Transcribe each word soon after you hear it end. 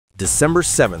December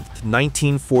 7th,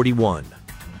 1941.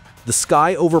 The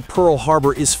sky over Pearl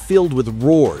Harbor is filled with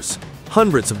roars.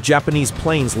 Hundreds of Japanese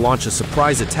planes launch a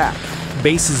surprise attack.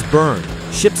 Bases burn,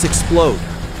 ships explode.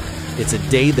 It's a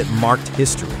day that marked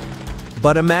history.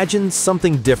 But imagine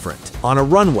something different. On a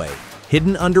runway,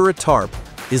 hidden under a tarp,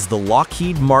 is the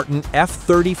Lockheed Martin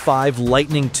F-35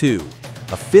 Lightning II,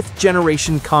 a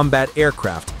fifth-generation combat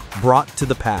aircraft brought to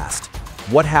the past.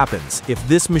 What happens if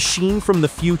this machine from the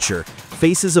future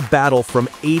faces a battle from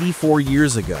 84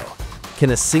 years ago?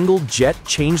 Can a single jet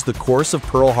change the course of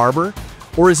Pearl Harbor?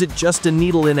 Or is it just a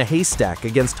needle in a haystack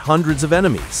against hundreds of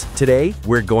enemies? Today,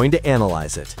 we're going to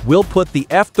analyze it. We'll put the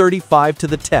F-35 to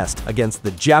the test against the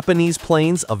Japanese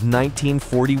planes of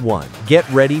 1941. Get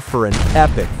ready for an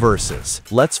epic versus.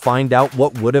 Let's find out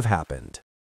what would have happened.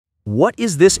 What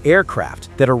is this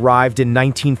aircraft that arrived in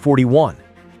 1941?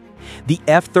 The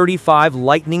F-35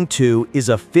 Lightning II is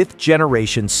a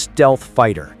fifth-generation stealth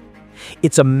fighter.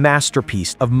 It's a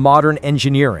masterpiece of modern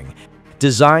engineering,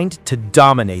 designed to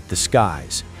dominate the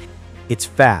skies. It's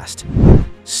fast,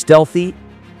 stealthy,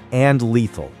 and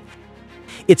lethal.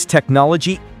 Its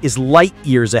technology is light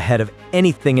years ahead of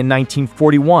anything in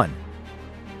 1941.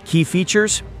 Key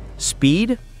features: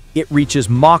 speed. It reaches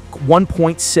Mach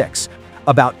 1.6,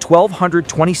 about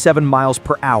 1,227 miles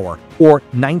per hour, or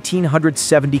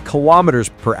 1,970 kilometers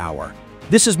per hour.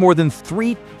 This is more than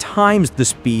 3 times the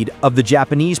speed of the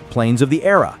Japanese planes of the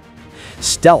era.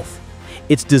 Stealth.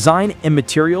 Its design and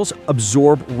materials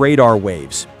absorb radar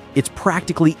waves. It's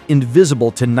practically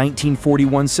invisible to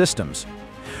 1941 systems.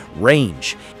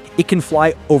 Range. It can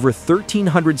fly over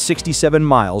 1,367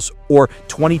 miles or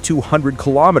 2,200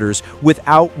 kilometers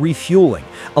without refueling,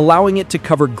 allowing it to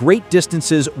cover great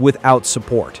distances without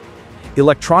support.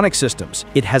 Electronic systems.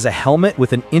 It has a helmet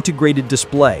with an integrated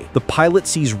display. The pilot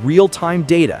sees real-time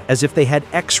data as if they had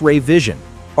X-ray vision.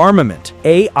 Armament.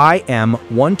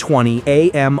 AIM-120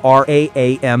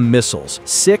 AMRAAM missiles.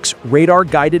 6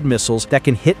 radar-guided missiles that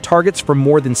can hit targets from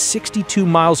more than 62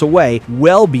 miles away,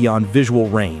 well beyond visual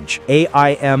range.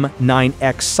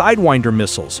 AIM-9X Sidewinder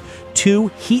missiles. 2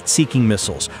 heat-seeking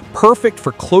missiles, perfect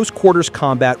for close-quarters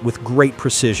combat with great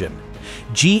precision.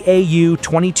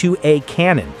 GAU-22A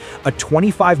cannon, a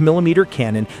 25mm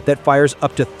cannon that fires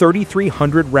up to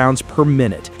 3,300 rounds per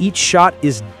minute. Each shot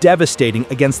is devastating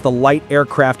against the light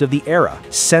aircraft of the era.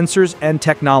 Sensors and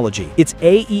technology. Its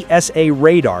AESA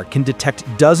radar can detect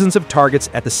dozens of targets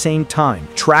at the same time,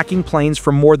 tracking planes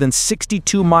from more than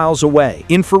 62 miles away.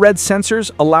 Infrared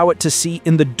sensors allow it to see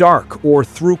in the dark or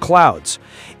through clouds.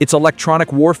 Its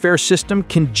electronic warfare system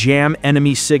can jam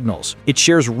enemy signals. It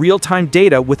shares real-time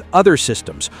data with other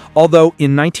systems, although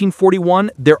in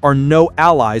 1941 there are no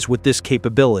allies with this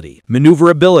capability.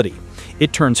 Maneuverability.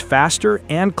 It turns faster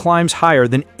and climbs higher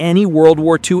than any World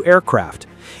War II aircraft.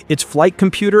 Its flight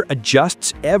computer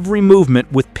adjusts every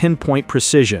movement with pinpoint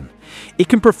precision. It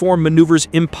can perform maneuvers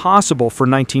impossible for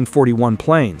 1941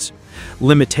 planes.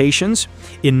 Limitations.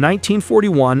 In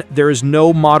 1941, there is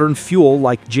no modern fuel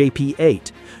like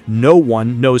JP-8. No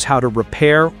one knows how to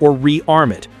repair or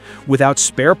rearm it. Without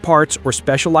spare parts or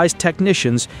specialized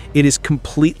technicians, it is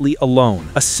completely alone.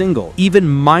 A single, even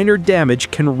minor damage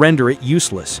can render it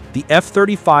useless. The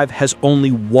F-35 has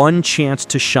only one chance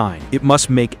to shine. It must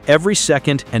make every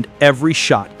second and every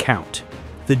shot count.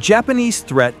 The Japanese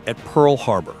threat at Pearl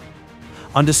Harbor.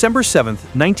 On December 7,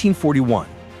 1941,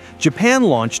 Japan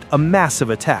launched a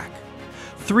massive attack.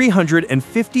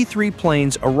 353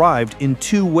 planes arrived in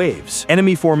 2 waves.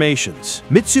 Enemy formations.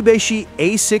 Mitsubishi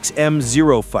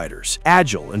A6M0 fighters,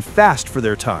 agile and fast for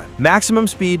their time. Maximum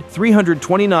speed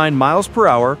 329 miles per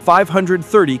hour,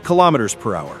 530 kilometers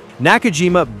per hour.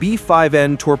 Nakajima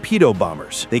B-5N torpedo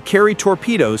bombers. They carry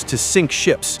torpedoes to sink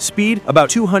ships. Speed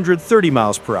about 230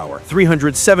 miles per hour,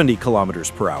 370 kilometers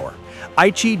per hour.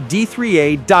 Aichi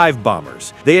D-3A dive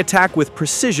bombers. They attack with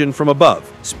precision from above.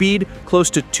 Speed close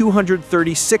to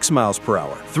 236 miles per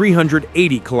hour,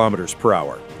 380 kilometers per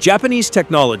hour. Japanese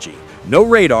technology. No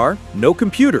radar, no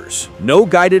computers, no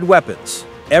guided weapons.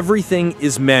 Everything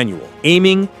is manual.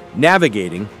 Aiming,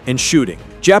 navigating, and shooting.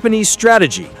 Japanese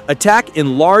strategy. Attack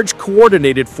in large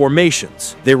coordinated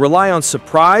formations. They rely on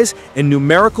surprise and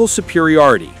numerical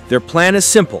superiority. Their plan is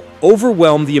simple: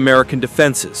 overwhelm the American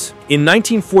defenses. In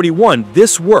 1941,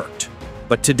 this worked.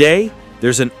 But today,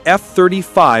 there's an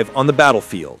F-35 on the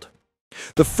battlefield.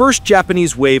 The first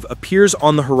Japanese wave appears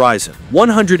on the horizon.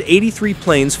 183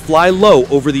 planes fly low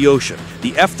over the ocean.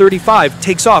 The F-35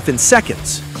 takes off in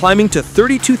seconds, climbing to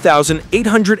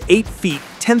 32,808 feet,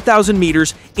 10,000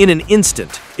 meters in an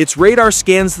instant. Its radar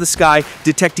scans the sky,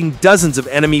 detecting dozens of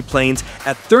enemy planes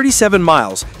at 37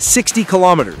 miles, 60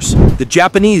 kilometers. The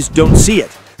Japanese don't see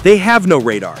it. They have no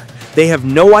radar. They have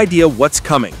no idea what's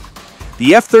coming.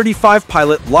 The F-35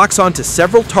 pilot locks onto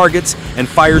several targets and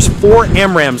fires 4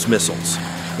 AMRAAMS missiles.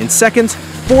 In seconds,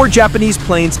 4 Japanese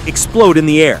planes explode in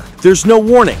the air. There's no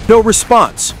warning, no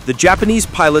response. The Japanese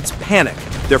pilots panic.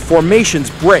 Their formations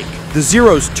break. The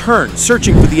Zeros turn,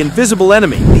 searching for the invisible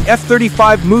enemy. The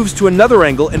F-35 moves to another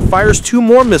angle and fires 2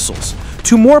 more missiles.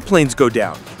 2 more planes go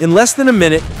down. In less than a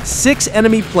minute, 6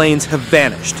 enemy planes have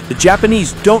vanished. The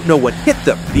Japanese don't know what hit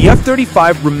them. The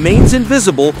F-35 remains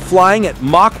invisible, flying at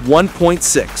Mach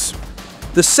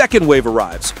 1.6. The second wave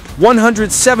arrives.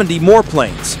 170 more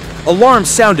planes. Alarms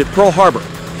sound at Pearl Harbor.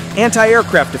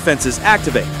 Anti-aircraft defenses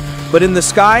activate. But in the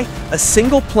sky, a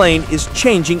single plane is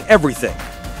changing everything.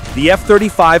 The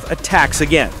F-35 attacks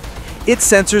again. Its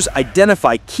sensors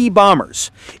identify key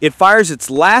bombers. It fires its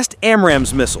last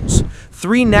AMRAAMS missiles.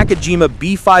 3 Nakajima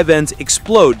B-5Ns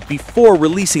explode before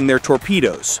releasing their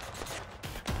torpedoes.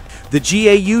 The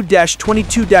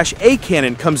GAU-22-A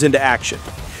cannon comes into action.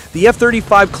 The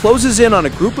F-35 closes in on a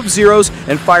group of Zeros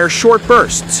and fires short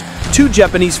bursts. 2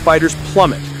 Japanese fighters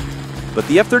plummet. But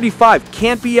the F-35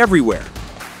 can't be everywhere.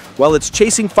 While it's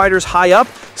chasing fighters high up,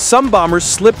 some bombers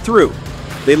slip through.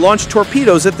 They launch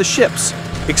torpedoes at the ships.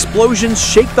 Explosions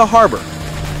shake the harbor.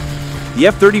 The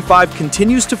F-35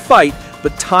 continues to fight,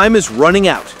 but time is running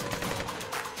out.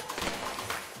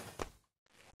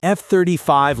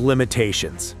 F-35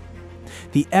 limitations.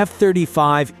 The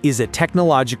F-35 is a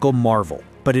technological marvel,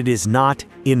 but it is not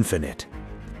infinite.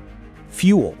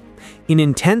 Fuel. In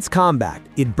intense combat,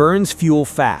 it burns fuel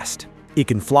fast. It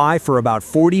can fly for about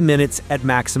 40 minutes at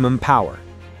maximum power.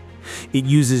 It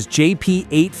uses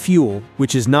JP-8 fuel,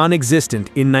 which is non-existent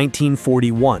in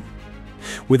 1941.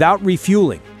 Without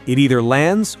refueling, it either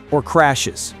lands or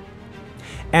crashes.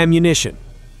 Ammunition.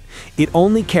 It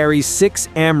only carries 6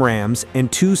 AMRAAMS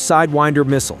and 2 Sidewinder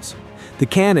missiles. The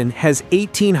cannon has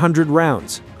 1,800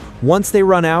 rounds. Once they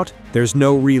run out, there's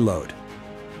no reload.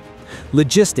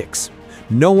 Logistics.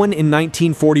 No one in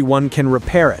 1941 can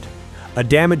repair it. A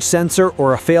damaged sensor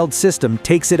or a failed system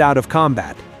takes it out of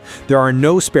combat. There are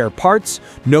no spare parts,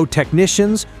 no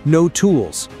technicians, no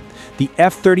tools. The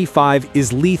F-35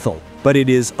 is lethal, but it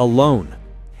is alone.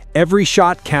 Every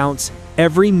shot counts,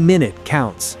 every minute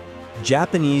counts.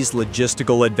 Japanese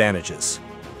logistical advantages.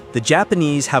 The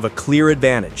Japanese have a clear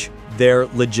advantage: their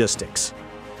logistics.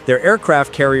 Their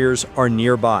aircraft carriers are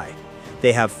nearby.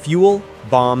 They have fuel,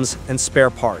 bombs, and spare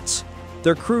parts.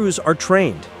 Their crews are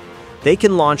trained. They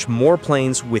can launch more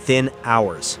planes within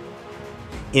hours.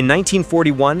 In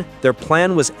 1941, their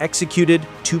plan was executed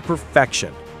to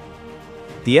perfection.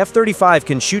 The F-35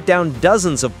 can shoot down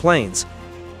dozens of planes,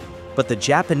 but the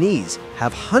Japanese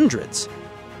have hundreds.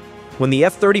 When the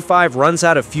F-35 runs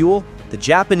out of fuel, the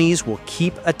Japanese will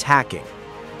keep attacking.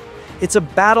 It's a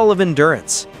battle of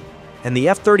endurance, and the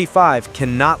F-35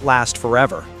 cannot last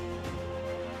forever.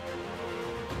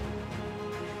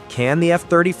 Can the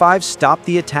F-35 stop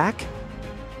the attack?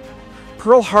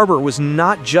 Pearl Harbor was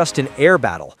not just an air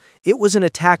battle, it was an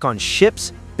attack on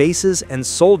ships, bases, and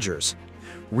soldiers.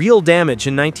 Real damage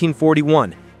in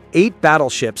 1941: 8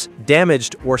 battleships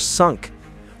damaged or sunk,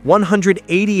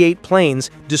 188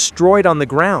 planes destroyed on the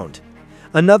ground,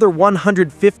 another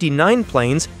 159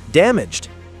 planes damaged,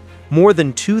 more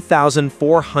than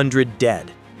 2,400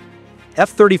 dead.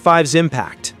 F-35's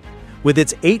impact. With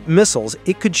its 8 missiles,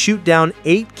 it could shoot down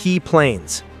 8 key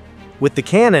planes. With the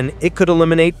cannon, it could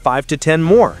eliminate 5 to 10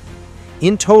 more.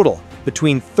 In total,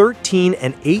 between 13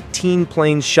 and 18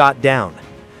 planes shot down.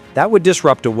 That would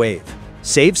disrupt a wave,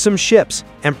 save some ships,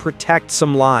 and protect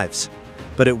some lives.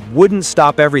 But it wouldn't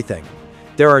stop everything.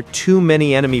 There are too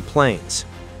many enemy planes,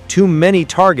 too many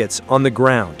targets on the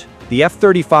ground. The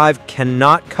F-35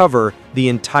 cannot cover the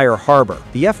entire harbor.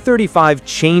 The F-35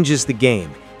 changes the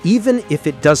game, even if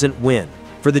it doesn't win.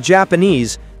 For the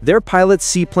Japanese, their pilots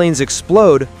see planes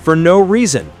explode for no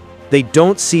reason. They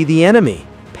don't see the enemy.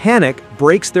 Panic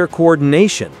breaks their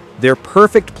coordination. Their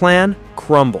perfect plan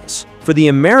crumbles. For the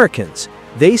Americans,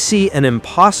 they see an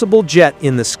impossible jet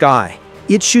in the sky.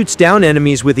 It shoots down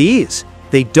enemies with ease.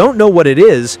 They don't know what it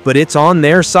is, but it's on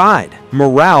their side.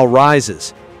 Morale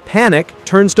rises. Panic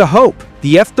turns to hope.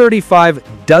 The F-35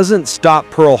 doesn't stop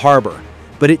Pearl Harbor,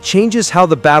 but it changes how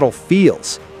the battle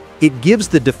feels. It gives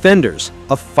the defenders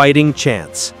a fighting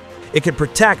chance. It could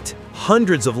protect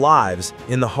hundreds of lives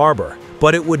in the harbor,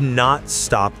 but it would not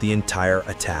stop the entire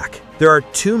attack. There are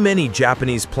too many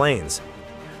Japanese planes.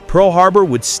 Pearl Harbor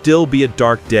would still be a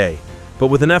dark day, but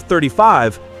with an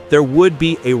F-35, there would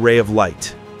be a ray of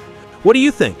light. What do you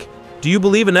think? Do you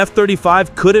believe an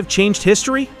F-35 could have changed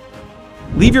history?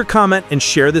 Leave your comment and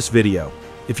share this video.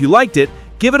 If you liked it,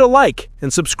 give it a like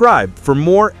and subscribe for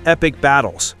more epic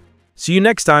battles. See you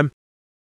next time.